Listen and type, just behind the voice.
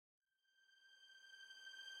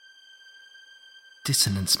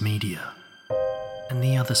Dissonance Media and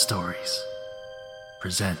the Other Stories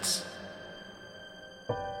presents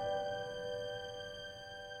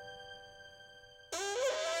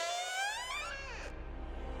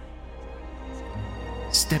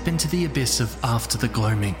Step into the abyss of After the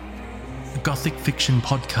Gloaming, a gothic fiction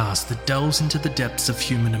podcast that delves into the depths of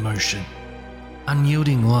human emotion.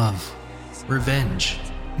 Unyielding love, revenge,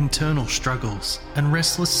 internal struggles, and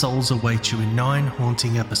restless souls await you in 9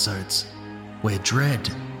 haunting episodes, where dread,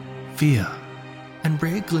 fear, and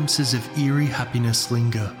rare glimpses of eerie happiness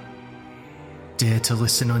linger. Dare to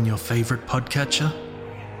listen on your favourite podcatcher?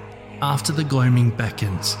 After the Gloaming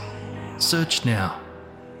beckons. Search now,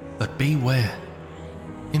 but beware.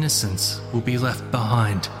 Innocence will be left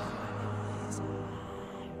behind.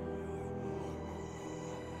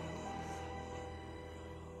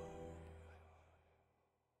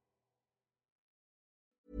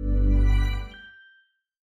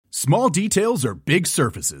 Small details are big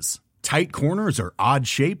surfaces. Tight corners are odd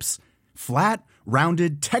shapes. Flat,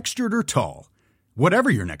 rounded, textured, or tall.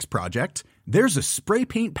 Whatever your next project, there's a spray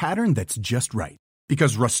paint pattern that's just right.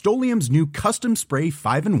 Because Rust-Oleum's new Custom Spray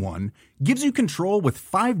 5-in-1 gives you control with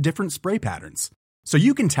 5 different spray patterns. So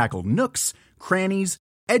you can tackle nooks, crannies,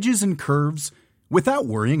 edges, and curves without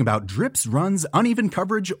worrying about drips, runs, uneven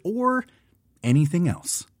coverage, or anything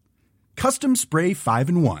else. Custom Spray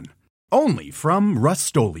 5-in-1. Only from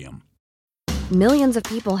Rust-Oleum. Millions of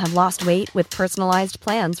people have lost weight with personalized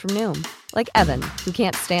plans from Noom. Like Evan, who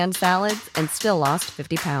can't stand salads and still lost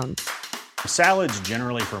 50 pounds. Salads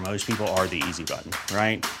generally for most people are the easy button,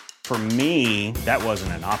 right? For me, that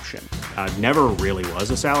wasn't an option. I never really was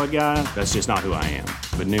a salad guy. That's just not who I am.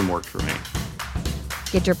 But Noom worked for me.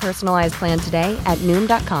 Get your personalized plan today at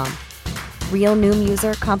Noom.com. Real Noom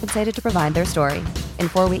user compensated to provide their story. In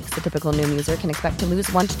 4 weeks, the typical Noom user can expect to lose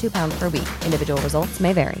 1 to 2 pounds per week. Individual results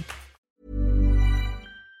may vary.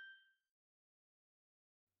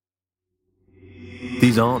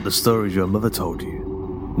 These aren't the stories your mother told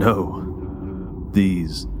you. No.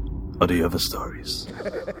 These are the other stories.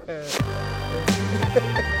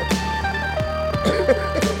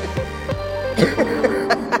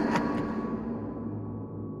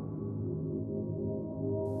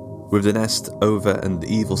 With the nest over and the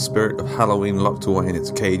evil spirit of Halloween locked away in its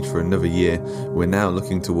cage for another year, we're now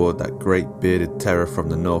looking toward that great bearded terror from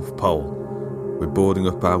the North Pole. We're boarding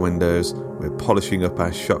up our windows, we're polishing up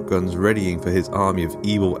our shotguns, readying for his army of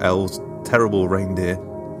evil elves, terrible reindeer,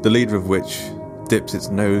 the leader of which dips its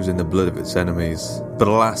nose in the blood of its enemies. But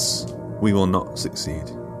alas, we will not succeed.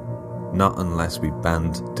 Not unless we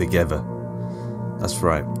band together. That's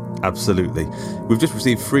right, absolutely. We've just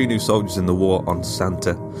received 3 new soldiers in the war on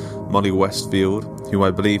Santa. Molly Westfield, who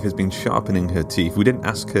I believe has been sharpening her teeth. We didn't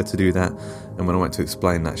ask her to do that, and when I went to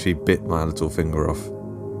explain that, she bit my little finger off.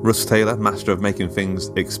 Russ Taylor, master of making things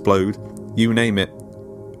explode. You name it,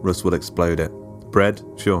 Russ will explode it. Bread?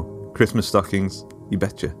 Sure. Christmas stockings? You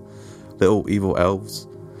betcha. Little evil elves?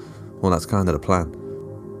 Well, that's kind of the plan.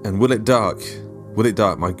 And Will It Dark,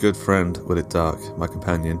 my good friend Will It Dark, my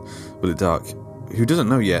companion, Will It Dark, who doesn't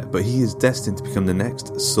know yet, but he is destined to become the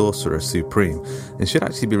next Sorcerer Supreme, and should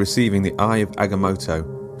actually be receiving the Eye of Agamotto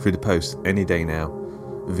through the post any day now,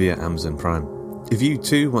 via Amazon Prime. If you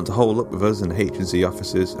too want to hole up with us and HNC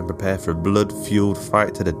officers and prepare for a blood-fueled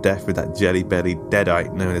fight to the death with that jelly-bellied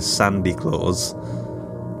deadite known as Sandy Claus,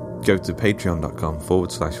 go to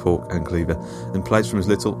patreon.com/Hawk and Cleaver and pledge from as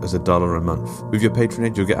little as $1 a month. With your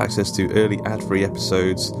patronage, you'll get access to early ad-free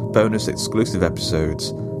episodes, bonus exclusive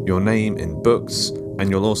episodes, your name in books, and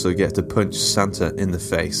you'll also get to punch Santa in the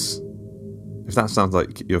face. If that sounds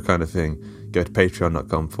like your kind of thing, go to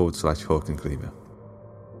patreon.com/Hawk and Cleaver.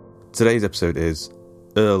 Today's episode is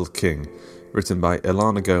Erl-King, written by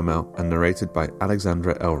Ilana Gomel and narrated by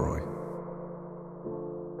Alexandra Elroy.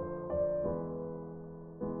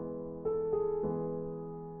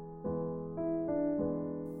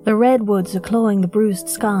 The redwoods are clawing the bruised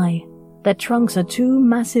sky. Their trunks are too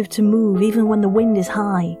massive to move even when the wind is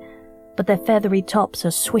high, but their feathery tops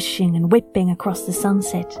are swishing and whipping across the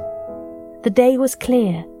sunset. The day was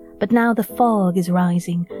clear, but now the fog is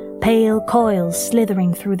rising, pale coils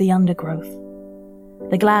slithering through the undergrowth.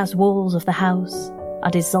 The glass walls of the house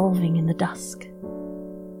are dissolving in the dusk.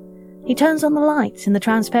 He turns on the lights in the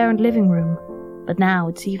transparent living room, but now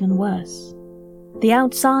it's even worse. The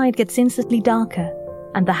outside gets instantly darker,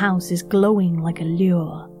 and the house is glowing like a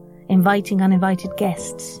lure, inviting uninvited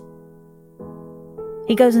guests.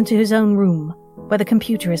 He goes into his own room, where the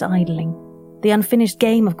computer is idling. The unfinished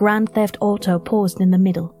game of Grand Theft Auto paused in the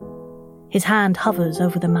middle. His hand hovers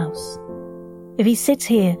over the mouse. If he sits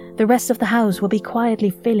here, the rest of the house will be quietly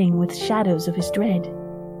filling with shadows of his dread.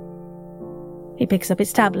 He picks up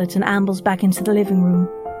his tablet and ambles back into the living room,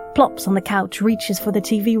 plops on the couch, reaches for the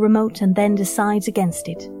TV remote, and then decides against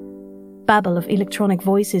it. Babble of electronic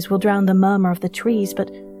voices will drown the murmur of the trees, but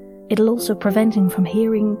it'll also prevent him from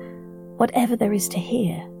hearing whatever there is to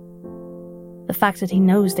hear. The fact that he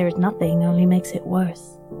knows there is nothing only makes it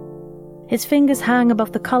worse. His fingers hang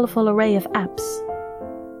above the colourful array of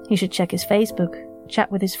apps. He should check his Facebook,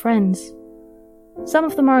 chat with his friends. Some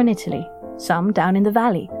of them are in Italy, some down in the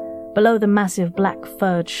valley, below the massive black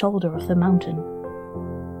furred shoulder of the mountain.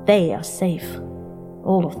 They are safe,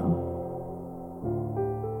 all of them.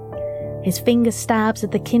 His finger stabs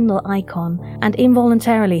at the Kindle icon, and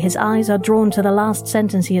involuntarily his eyes are drawn to the last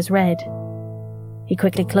sentence he has read. He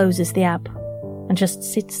quickly closes the app and just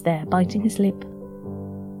sits there, biting his lip.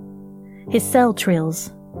 His cell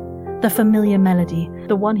trills, the familiar melody,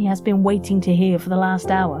 the one he has been waiting to hear for the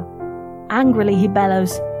last hour. Angrily he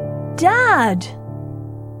bellows, "Dad!"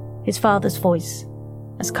 His father's voice,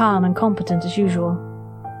 as calm and competent as usual.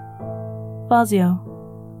 "Fazio."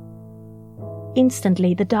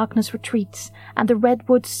 Instantly the darkness retreats, and the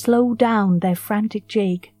redwoods slow down their frantic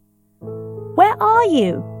jig. "Where are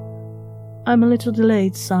you?" "I'm a little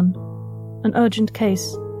delayed, son. An urgent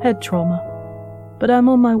case, head trauma. But I'm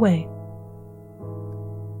on my way."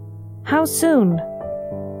 "How soon?"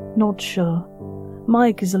 "Not sure.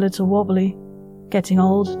 Mike is a little wobbly. Getting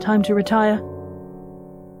old, time to retire."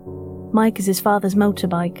 Mike is his father's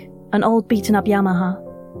motorbike, an old beaten-up Yamaha.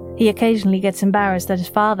 He occasionally gets embarrassed that his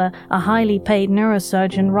father, a highly paid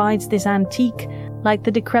neurosurgeon, rides this antique like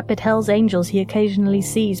the decrepit Hells Angels he occasionally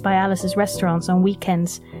sees by Alice's restaurants on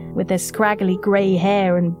weekends, with their scraggly grey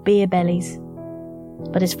hair and beer bellies.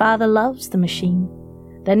 But his father loves the machine.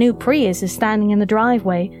 Their new Prius is standing in the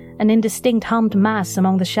driveway, an indistinct humped mass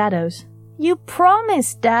among the shadows. "You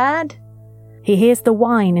promised, Dad!" He hears the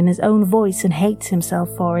whine in his own voice and hates himself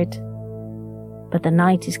for it. But the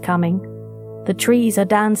night is coming. The trees are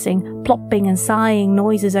dancing, plopping and sighing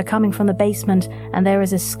noises are coming from the basement, and there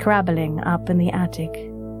is a scrabbling up in the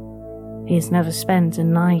attic. He has never spent a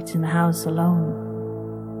night in the house alone.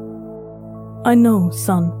 "I know,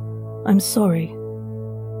 son. I'm sorry."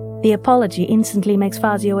 The apology instantly makes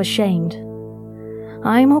Fazio ashamed.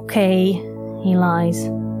 "I'm okay," he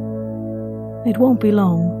lies. "It won't be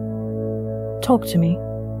long. Talk to me."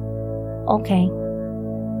 "Okay."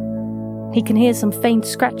 He can hear some faint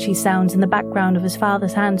scratchy sounds in the background of his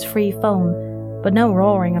father's hands-free phone, but no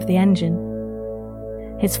roaring of the engine.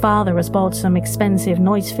 His father has bought some expensive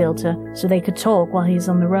noise filter so they could talk while he is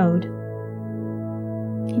on the road.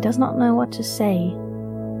 He does not know what to say.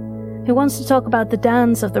 He wants to talk about the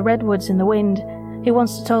dance of the redwoods in the wind. He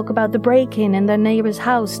wants to talk about the break-in in their neighbor's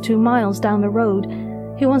house 2 miles down the road.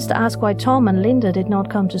 He wants to ask why Tom and Linda did not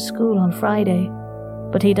come to school on Friday.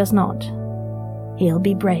 But he does not. He'll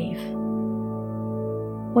be brave.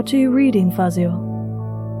 "What are you reading, Fazio?"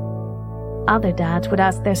 Other dads would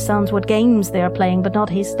ask their sons what games they are playing, but not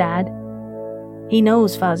his dad. He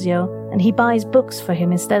knows Fazio, and he buys books for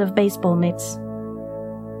him instead of baseball mitts.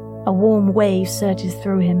 A warm wave surges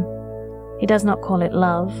through him. He does not call it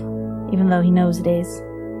love, even though he knows it is.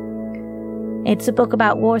 It's a book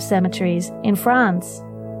about war cemeteries in France.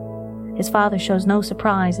 His father shows no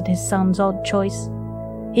surprise at his son's odd choice.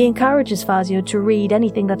 He encourages Fazio to read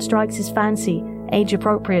anything that strikes his fancy,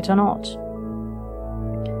 age-appropriate or not.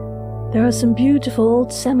 "There are some beautiful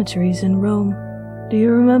old cemeteries in Rome. Do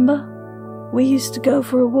you remember? We used to go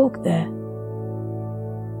for a walk there.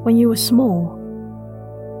 When you were small."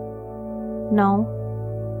 "No."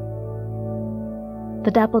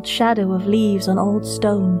 The dappled shadow of leaves on old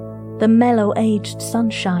stone, the mellow-aged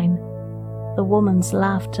sunshine, the woman's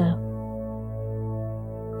laughter.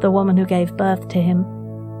 The woman who gave birth to him,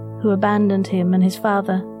 who abandoned him and his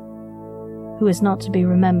father, who is not to be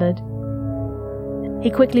remembered.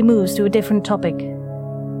 He quickly moves to a different topic.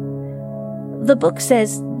 "The book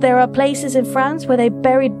says there are places in France where they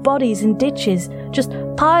buried bodies in ditches, just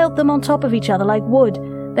piled them on top of each other like wood.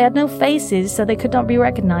 They had no faces, so they could not be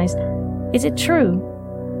recognized. Is it true?"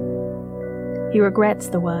 He regrets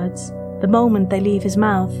the words, the moment they leave his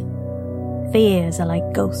mouth. Fears are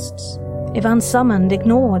like ghosts. If unsummoned,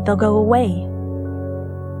 ignored, they'll go away.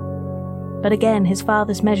 But again his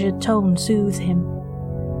father's measured tone soothes him.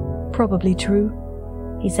 "Probably true,"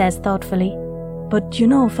 he says thoughtfully. "But you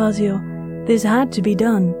know, Fazio, this had to be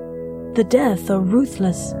done. The dead are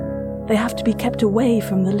ruthless. They have to be kept away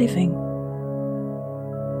from the living."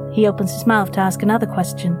 He opens his mouth to ask another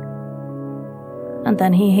question, and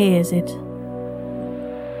then he hears it.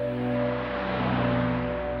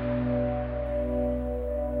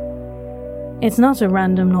 It's not a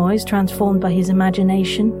random noise transformed by his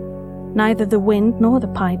imagination, neither the wind nor the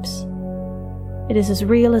pipes. It is as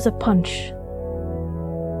real as a punch.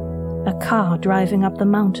 A car driving up the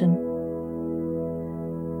mountain.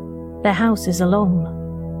 Their house is alone.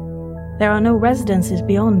 There are no residences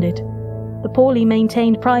beyond it. The poorly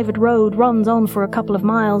maintained private road runs on for a couple of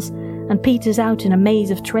miles and peters out in a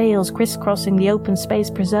maze of trails crisscrossing the open space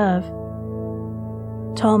preserve.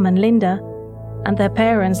 Tom and Linda and their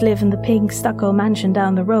parents live in the pink stucco mansion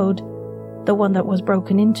down the road, the one that was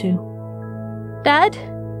broken into. "Dad?"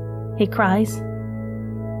 he cries.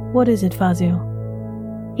 "What is it, Fazio?"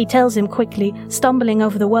 He tells him quickly, stumbling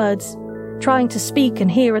over the words, trying to speak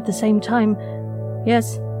and hear at the same time.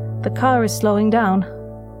 Yes, the car is slowing down,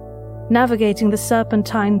 navigating the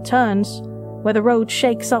serpentine turns where the road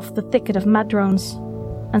shakes off the thicket of madrones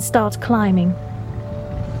and starts climbing.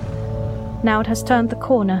 Now it has turned the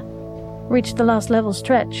corner, reached the last level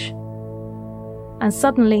stretch, and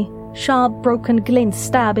suddenly sharp broken glints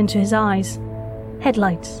stab into his eyes.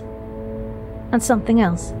 Headlights. And something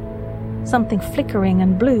else. Something flickering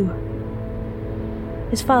and blue.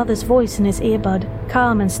 His father's voice in his earbud,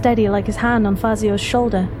 calm and steady like his hand on Fazio's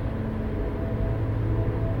shoulder.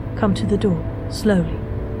 "Come to the door, slowly.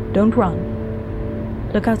 Don't run.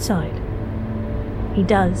 Look outside." He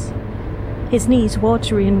does. His knees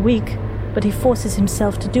watery and weak, but he forces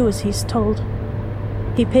himself to do as he's told.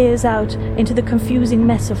 He peers out into the confusing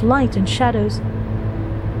mess of light and shadows.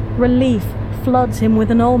 Relief floods him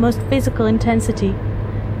with an almost physical intensity.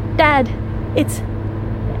 "Dad,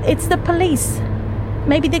 it's the police.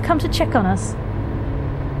 Maybe they come to check on us."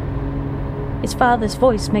 His father's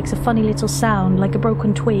voice makes a funny little sound like a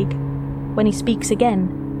broken twig. When he speaks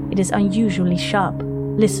again, it is unusually sharp.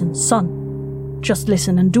 "Listen, son. Just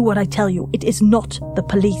listen and do what I tell you. It is not the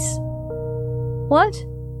police." "What?"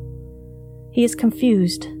 He is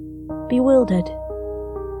confused, bewildered.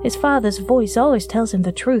 His father's voice always tells him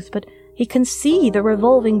the truth, but he can see the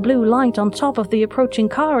revolving blue light on top of the approaching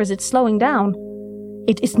car as it's slowing down.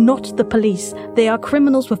 "It is not the police. They are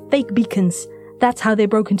criminals with fake beacons. That's how they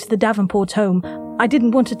broke into the Davenport home. I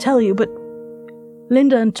didn't want to tell you, but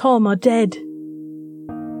Linda and Tom are dead."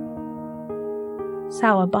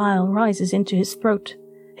 Sour bile rises into his throat.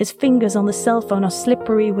 His fingers on the cell phone are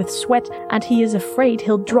slippery with sweat, and he is afraid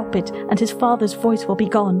he'll drop it and his father's voice will be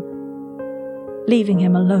gone, leaving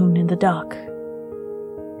him alone in the dark.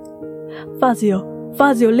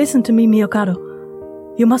 Fazio, listen to me, mio caro.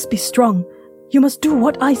 You must be strong. You must do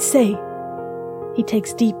what I say." He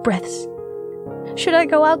takes deep breaths. "Should I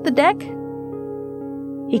go out the deck?"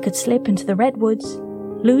 He could slip into the redwoods,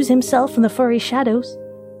 lose himself in the furry shadows.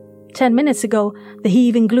 10 minutes ago, the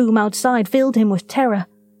heaving gloom outside filled him with terror.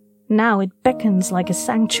 Now it beckons like a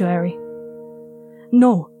sanctuary.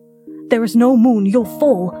 "No, there is no moon. You'll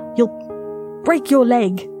fall. You'll break your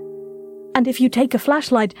leg. And if you take a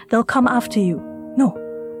flashlight, they'll come after you. No,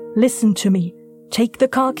 listen to me. Take the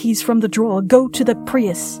car keys from the drawer. Go to the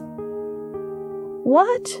Prius."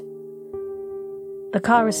 "What?" The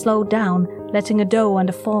car is slowed down, letting a doe and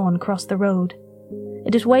a fawn cross the road.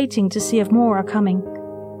 It is waiting to see if more are coming.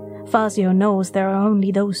 Fazio knows there are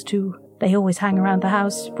only those two. They always hang around the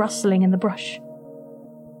house, rustling in the brush.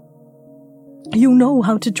 "You know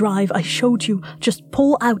how to drive. I showed you. Just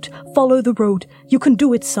pull out. Follow the road. You can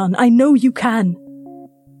do it, son. I know you can."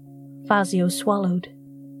 Fazio swallowed.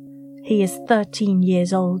 He is 13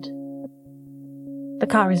 years old. The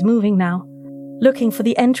car is moving now, looking for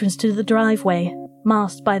the entrance to the driveway,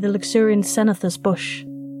 masked by the luxuriant ceanothus bush.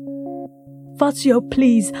 "Fazio,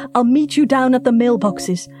 please. I'll meet you down at the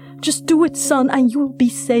mailboxes. Just do it, son, and you'll be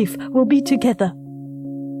safe. We'll be together."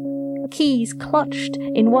 Keys clutched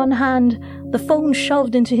in one hand, the phone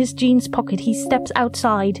shoved into his jeans pocket, he steps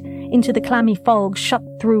outside, into the clammy fog shut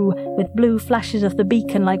through with blue flashes of the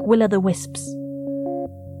beacon like will-o'-the-wisps.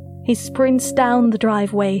 He sprints down the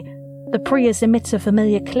driveway. The Prius emits a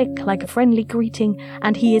familiar click like a friendly greeting,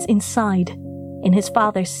 and he is inside, in his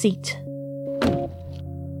father's seat.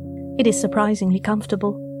 It is surprisingly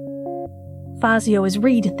comfortable. Fazio is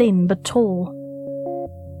reed thin but tall.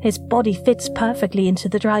 His body fits perfectly into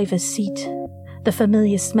the driver's seat. The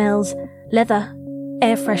familiar smells, leather,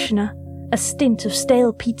 air freshener, a stint of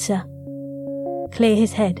stale pizza, clear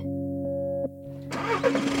his head.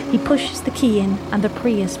 He pushes the key in and the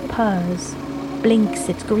Prius purrs, blinks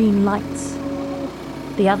its green lights.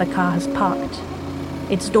 The other car has parked.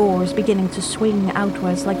 Its door is beginning to swing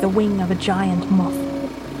outwards like the wing of a giant moth.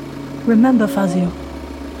 "Remember, Fazio,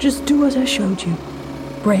 just do what I showed you.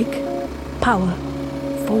 Brake, power,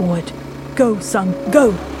 forward. Go, son,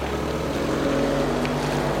 go!"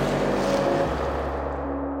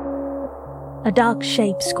 A dark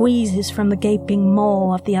shape squeezes from the gaping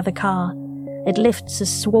maw of the other car. It lifts a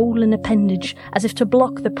swollen appendage as if to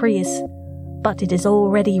block the Prius. but it is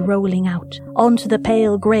already rolling out, onto the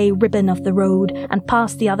pale grey ribbon of the road, and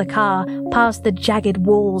past the other car, past the jagged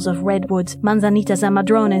walls of redwoods, manzanitas and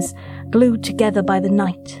madrones, glued together by the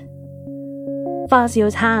night.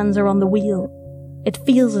 Fazio's hands are on the wheel. It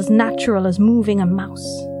feels as natural as moving a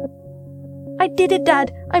mouse. "I did it,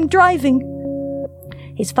 Dad! I'm driving!"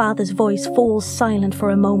 His father's voice falls silent for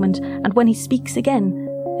a moment, and when he speaks again,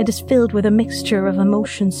 it is filled with a mixture of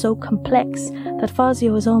emotions so complex that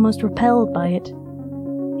Fazio is almost repelled by it.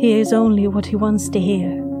 He hears only what he wants to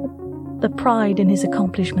hear, the pride in his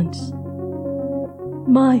accomplishments.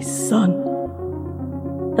 "My son."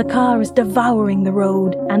 The car is devouring the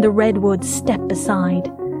road, and the redwoods step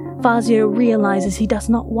aside. Fazio realizes he does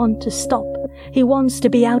not want to stop. He wants to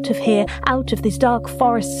be out of here, out of this dark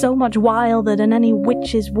forest so much wilder than any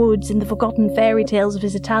witch's woods in the forgotten fairy tales of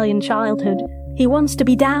his Italian childhood. He wants to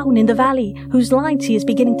be down in the valley, whose lights he is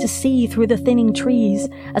beginning to see through the thinning trees,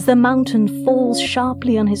 as the mountain falls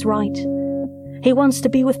sharply on his right. He wants to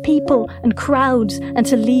be with people and crowds, and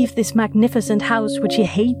to leave this magnificent house which he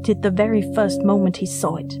hated the very first moment he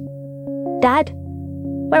saw it. "Dad,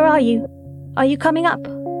 where are you? Are you coming up?"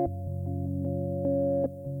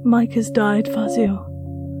 "Mike has died, Fazio.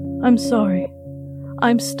 I'm sorry.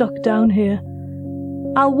 I'm stuck down here.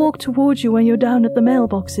 I'll walk towards you when you're down at the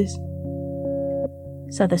mailboxes."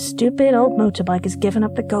 So the stupid old motorbike has given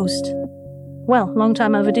up the ghost. Well, long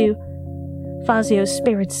time overdue. Fazio's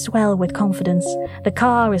spirits swell with confidence. The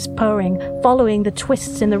car is purring, following the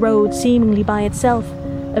twists in the road seemingly by itself,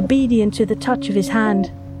 obedient to the touch of his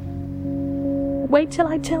hand. "Wait till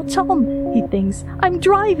I tell Tom," he thinks. "I'm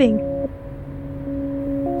driving."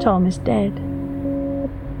 Tom is dead.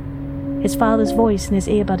 His father's voice in his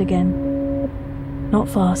earbud again. "Not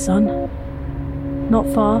far, son. Not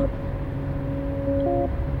far."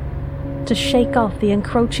 To shake off the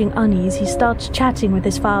encroaching unease, he starts chatting with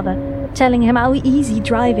his father, telling him how easy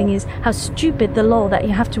driving is, how stupid the law that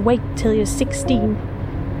you have to wait till you're 16.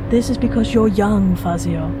 "This is because you're young,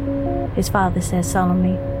 Fazio," his father says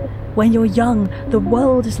solemnly. "When you're young, the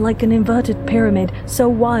world is like an inverted pyramid, so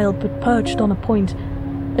wild but perched on a point.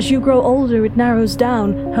 As you grow older, it narrows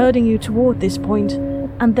down, herding you toward this point,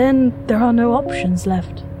 and then there are no options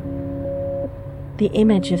left." The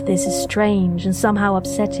image of this is strange and somehow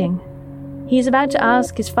upsetting. He is about to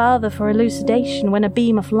ask his father for elucidation when a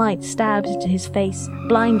beam of light stabs into his face,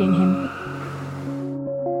 blinding him.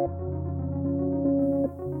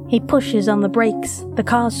 He pushes on the brakes. The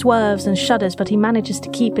car swerves and shudders, but he manages to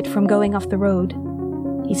keep it from going off the road.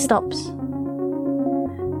 He stops.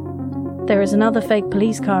 There is another fake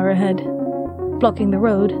police car ahead, blocking the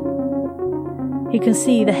road. He can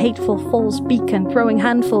see the hateful false beacon throwing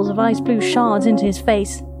handfuls of ice blue shards into his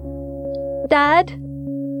face. "Dad?"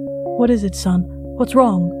 "What is it, son? What's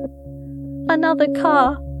wrong?" "Another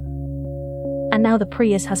car." And now the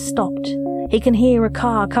Prius has stopped. He can hear a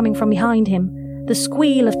car coming from behind him, the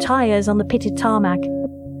squeal of tires on the pitted tarmac.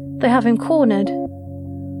 They have him cornered.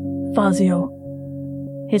 "Fazio,"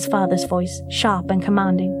 his father's voice, sharp and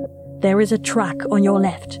commanding. "There is a track on your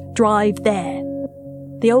left. Drive there."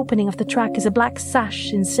 The opening of the track is a black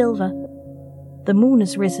sash in silver. The moon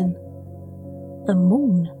has risen. The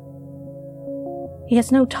moon. He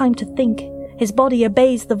has no time to think. His body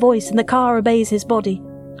obeys the voice and the car obeys his body.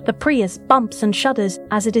 The Prius bumps and shudders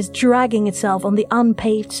as it is dragging itself on the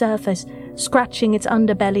unpaved surface, scratching its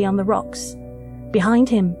underbelly on the rocks. Behind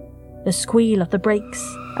him, the squeal of the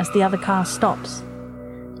brakes as the other car stops.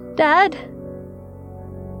 "Dad!"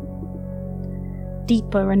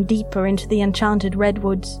 Deeper and deeper into the enchanted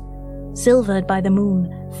redwoods, silvered by the moon,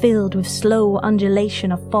 filled with slow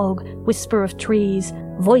undulation of fog, whisper of trees,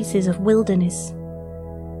 voices of wilderness.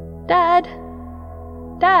 "Dad!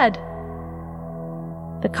 Dad!"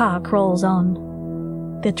 The car crawls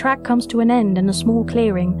on. The track comes to an end in a small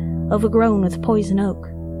clearing, overgrown with poison oak.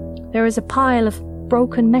 There is a pile of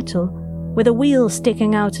broken metal, with a wheel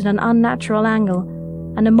sticking out at an unnatural angle,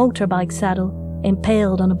 and a motorbike saddle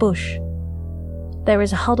impaled on a bush. There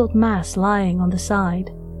is a huddled mass lying on the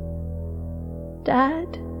side.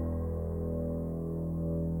 "Dad?"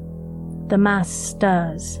 The mass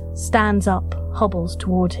stirs, stands up, hobbles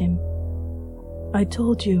toward him. "I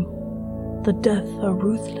told you, the death are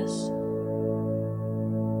ruthless,"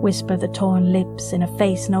 whisper the torn lips in a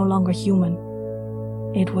face no longer human.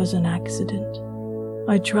 "It was an accident.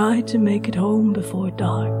 I tried to make it home before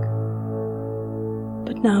dark.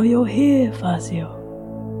 But now you're here, Fazio.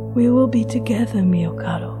 We will be together, mio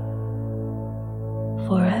caro.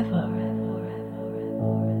 Forever."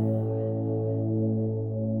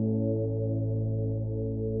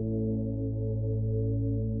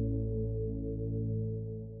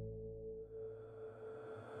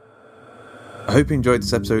 I hope you enjoyed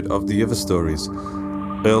this episode of The Other Stories.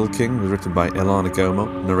 Erl-King was written by Ilana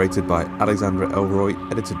Gomel, narrated by Alexandra Elroy,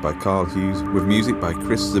 edited by Carl Hughes, with music by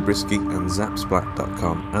Chris Zabriskie and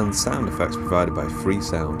Zapsplat.com, and sound effects provided by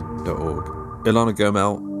freesound.org. Ilana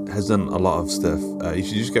Gomel has done a lot of stuff. You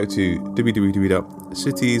should just go to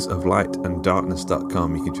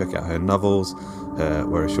www.citiesoflightanddarkness.com. You can check out her novels,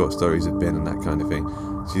 where her short stories have been, and that kind of thing.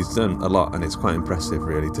 She's done a lot, and it's quite impressive,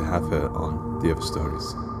 really, to have her on The Other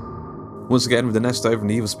Stories. Once again, with the nest over and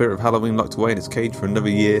the evil spirit of Halloween locked away in its cage for another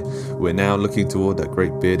year, we're now looking toward that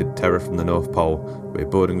great bearded terror from the North Pole. We're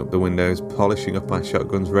boarding up the windows, polishing up our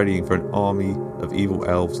shotguns, readying for an army of evil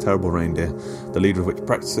elves, terrible reindeer, the leader of which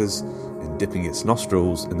practices in dipping its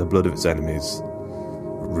nostrils in the blood of its enemies.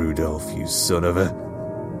 Rudolph, you son of a...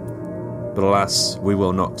 But alas, we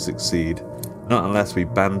will not succeed, not unless we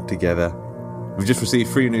band together. We've just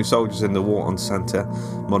received 3 new soldiers in the war on Santa.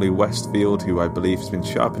 Molly Westfield, who I believe has been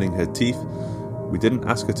sharpening her teeth. We didn't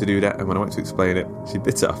ask her to do that, and when I went to explain it, she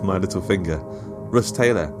bit it off my little finger. Russ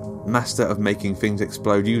Taylor, master of making things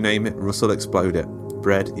explode. You name it, Russ will explode it.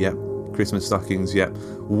 Bread, yep. Christmas stockings, yep.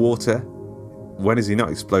 Water. When is he not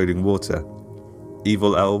exploding water?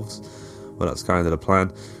 Evil elves. Well, that's kind of the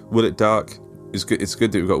plan. Will It Dark. It's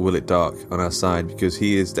good that we've got Will It Dark on our side, because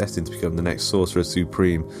he is destined to become the next Sorcerer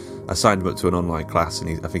Supreme. I signed him up to an online class,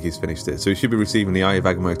 and I think he's finished it. So he should be receiving the Eye of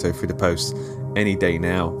Agamotto through the post any day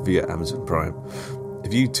now via Amazon Prime.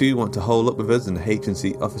 If you too want to hole up with us and the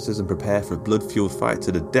H&C officers and prepare for a blood-fueled fight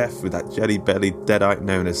to the death with that jelly-bellied deadite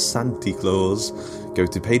known as Santa Claus, go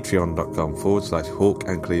to patreon.com/Hawk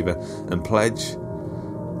and Cleaver and pledge.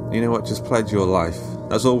 You know what? Just pledge your life.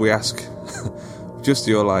 That's all we ask. Just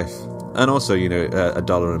your life. And also,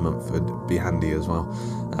 $1 a month would be handy as well.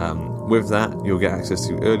 With that, you'll get access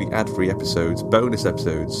to early ad-free episodes, bonus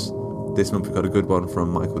episodes. This month we've got a good one from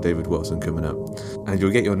Michael David Watson coming up. And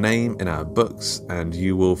you'll get your name in our books, and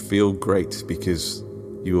you will feel great because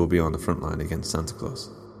you will be on the front line against Santa Claus.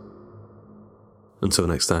 Until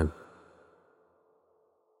next time.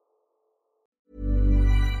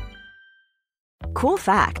 Cool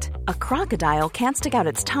fact, a crocodile can't stick out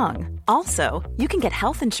its tongue. Also, you can get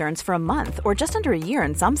health insurance for a month or just under a year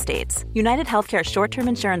in some states. United Healthcare short-term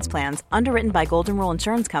insurance plans, underwritten by Golden Rule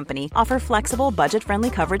Insurance Company, offer flexible, budget-friendly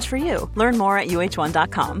coverage for you. Learn more at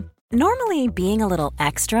UH1.com. Normally, being a little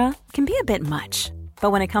extra can be a bit much.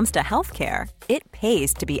 But when it comes to healthcare, it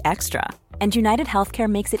pays to be extra. And United Healthcare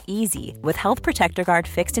makes it easy with Health Protector Guard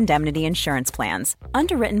fixed indemnity insurance plans.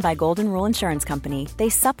 Underwritten by Golden Rule Insurance Company, they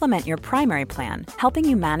supplement your primary plan, helping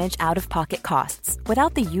you manage out-of-pocket costs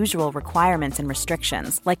without the usual requirements and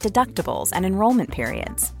restrictions like deductibles and enrollment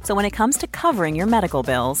periods. So when it comes to covering your medical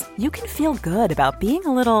bills, you can feel good about being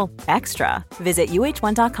a little extra. Visit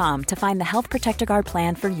UH1.com to find the Health Protector Guard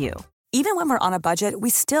plan for you. Even when we're on a budget, we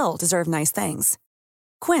still deserve nice things.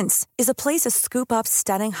 Quince is a place to scoop up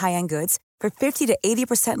stunning high-end goods for 50 to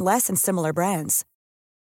 80% less than similar brands.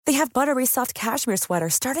 They have buttery soft cashmere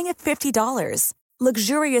sweaters starting at $50,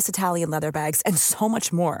 luxurious Italian leather bags, and so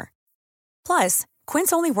much more. Plus,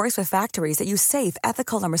 Quince only works with factories that use safe,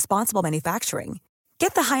 ethical, and responsible manufacturing.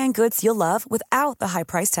 Get the high-end goods you'll love without the high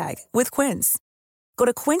price tag with Quince. Go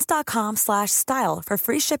to quince.com/style for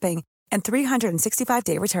free shipping and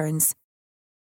 365-day returns.